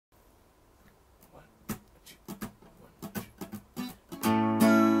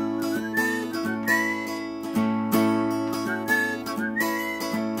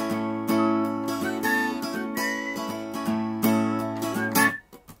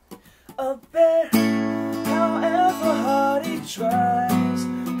A bear, however hard he tries,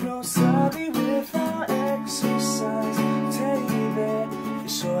 grows ugly without exercise. Teddy bear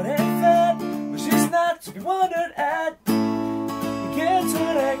is short and fat, which is not to be wondered at. He gets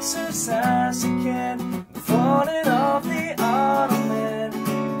good exercise again, falling off the ottoman.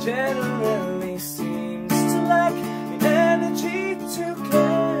 Generally seems to lack the energy to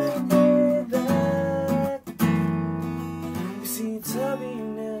clamber that. You see,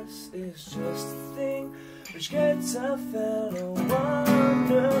 tubbiness is just a thing which gets a fellow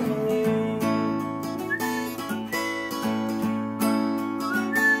wondering.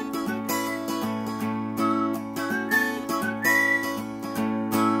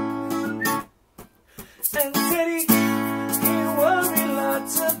 And Teddy, he worried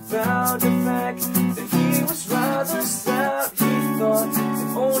lots about the fact that he was rather stout. He thought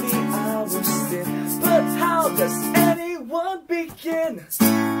if only I was thin, but how does anyone begin?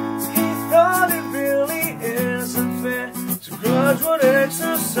 He thought it really isn't fair to grudge what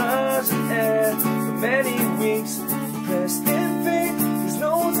exercise and air. For many weeks he pressed in vain his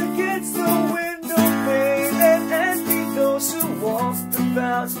nose against the window pane, and envied those who walked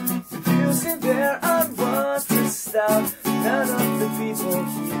about refusing their unwanted stout. None of the people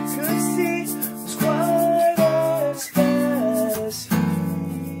he could see was quite as fat as he.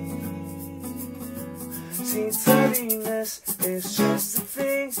 See, tubbiness is just a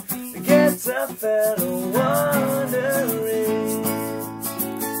thing that gets a fellow wondering.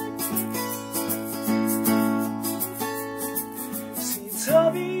 See,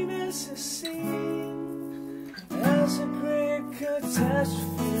 tubbiness is seen as a great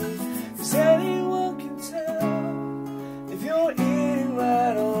catastrophe, 'cause anyone can tell if you're eating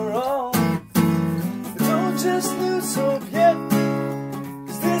right or wrong. But don't just lose hope yet,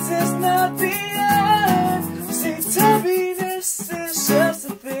 'cause this is not the end. See, tubbiness is just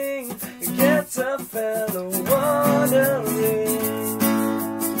a thing that gets a fellow wondering.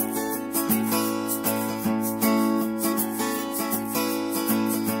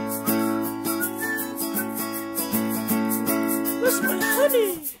 Where's my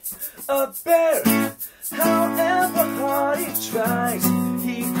honey? A bear, however hard he tries,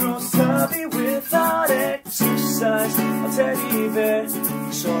 he grows tubby without exercise. A teddy bear,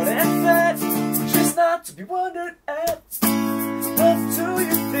 short and fat, just not to be wondered at. But do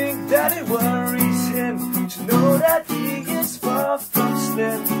you think that it worries him to know that he is far from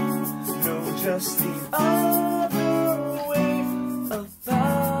slim? No, just the other way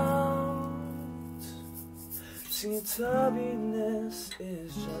about. See, tubbiness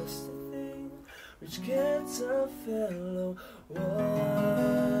is just a thing which gets a fellow wondering.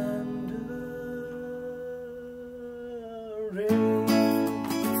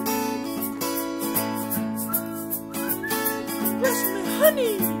 Where's my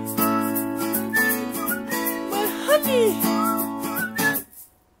honey? My honey!